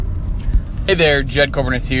Hey there, Jed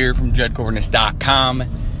Coverness here from JedCoverness.com,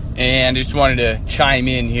 and I just wanted to chime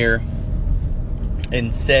in here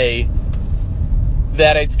and say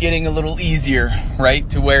that it's getting a little easier, right,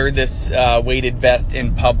 to wear this weighted vest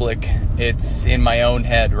in public. It's in my own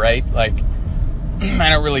head, right? Like, I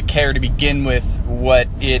don't really care to begin with what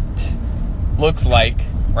it looks like,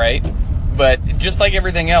 right? But just like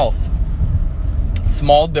everything else,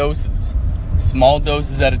 small doses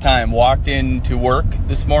at a time. Walked into work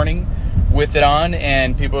this morning with it on,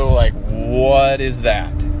 and people are like, what is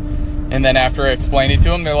that? And then after I explain it to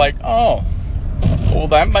them, they're like, oh, well,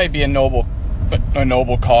 that might be a noble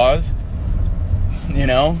cause. You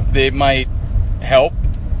know, they might help,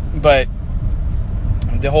 but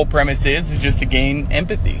the whole premise is just to gain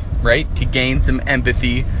empathy, right? To gain some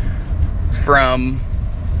empathy from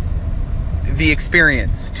the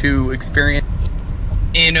experience, to experience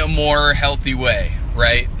in a more healthy way,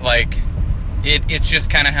 right? Like, it's just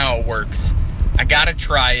kind of how it works. I gotta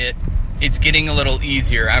try it. It's getting a little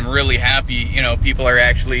easier. I'm really happy, you know, people are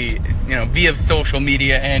actually, you know, via social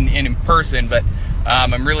media and in person, but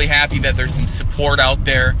I'm really happy that there's some support out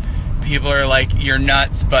there. People are like, you're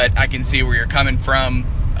nuts, but I can see where you're coming from.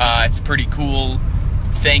 It's pretty cool.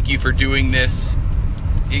 Thank you for doing this.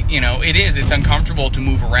 It's uncomfortable to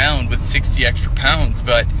move around with 60 extra pounds,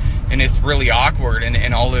 and it's really awkward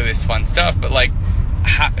and all of this fun stuff, but like,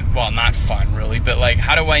 not fun really, but like,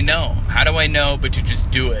 how do I know but to just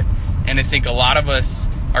do it? And I think a lot of us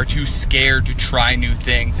are too scared to try new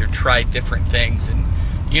things or try different things, and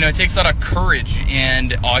it takes a lot of courage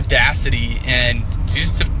and audacity, and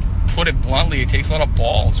just to put it bluntly, it takes a lot of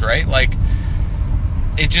balls, right? Like,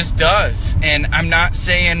 it just does. And I'm not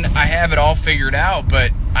saying I have it all figured out,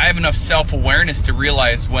 but I have enough self-awareness to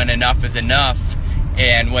realize when enough is enough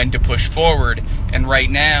and when to push forward. And right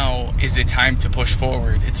now is a time to push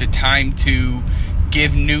forward. It's a time to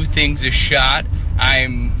give new things a shot.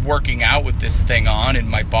 I'm working out with this thing on, and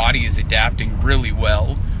my body is adapting really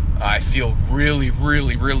well. I feel really,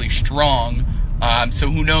 really, really strong. So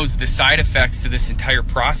who knows, the side effects to this entire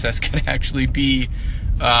process could actually be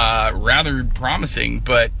rather promising,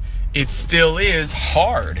 but it still is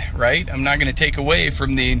hard, right? I'm not going to take away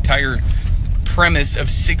from the entire premise of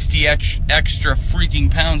 60 extra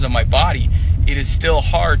freaking pounds on my body. It is still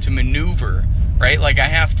hard to maneuver, right? Like, I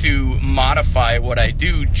have to modify what I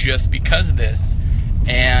do just because of this,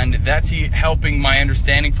 and that's helping my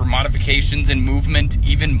understanding for modifications and movement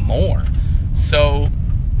even more. So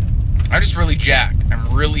I'm just really jacked.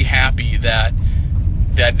 I'm really happy that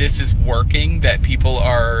this is working, that people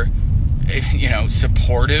are,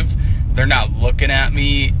 supportive. They're not looking at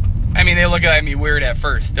me. I mean, they look at me weird at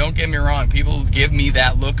first. Don't get me wrong. People give me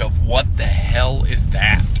that look of, what the hell is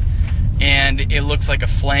that? And it looks like a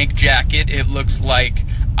flank jacket. It looks like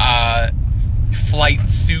a flight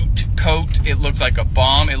suit coat. It looks like a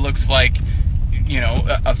bomb. It looks like,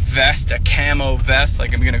 a vest, a camo vest,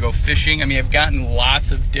 like I'm going to go fishing. I mean, I've gotten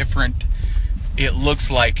lots of different, it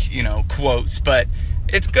looks like, quotes, but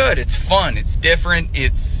it's good. It's fun. It's different.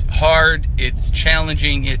 It's hard. It's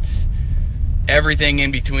challenging. It's everything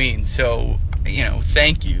in between. So,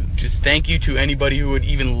 thank you. Just thank you to anybody who would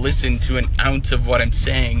even listen to an ounce of what I'm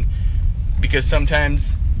saying, because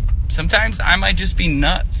sometimes I might just be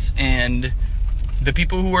nuts, and the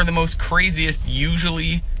people who are the most craziest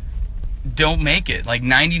usually don't make it. Like,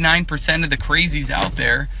 99% of the crazies out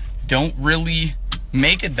there don't really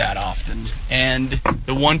make it that often, and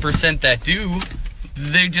the 1% that do,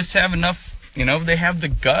 they just have enough, they have the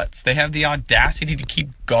guts, they have the audacity to keep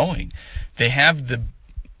going, they have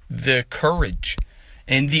the courage.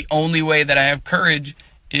 And the only way that I have courage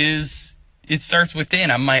is it starts within.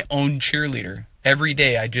 I'm my own cheerleader. Every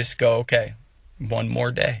day I just go, okay, one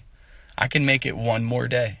more day. I can make it one more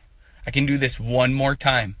day. I can do this one more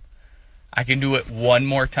time. I can do it one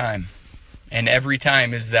more time. And every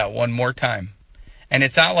time is that one more time. And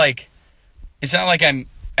it's not like I'm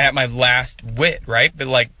at my last wit, right? But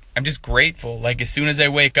like, I'm just grateful. Like, as soon as I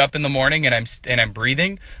wake up in the morning and I'm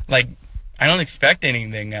breathing, like, I don't expect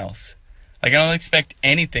anything else. Like, I don't expect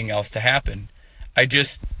anything else to happen. I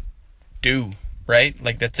just do, right?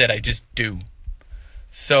 Like, that's it. I just do.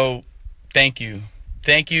 So, thank you.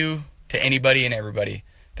 Thank you to anybody and everybody.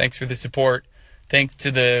 Thanks for the support. Thanks to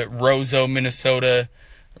the Roseau, Minnesota,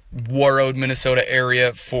 Warroad, Minnesota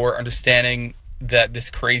area for understanding that this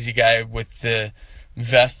crazy guy with the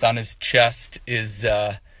vest on his chest is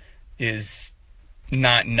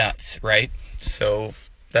not nuts, right? So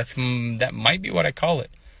that might be what I call it.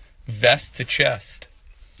 Vest to chest.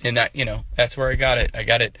 And that, that's where I got it.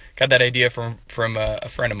 Got that idea from a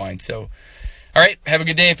friend of mine. So, all right, have a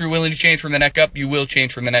good day. If you're willing to change from the neck up, you will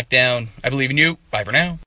change from the neck down. I believe in you. Bye for now.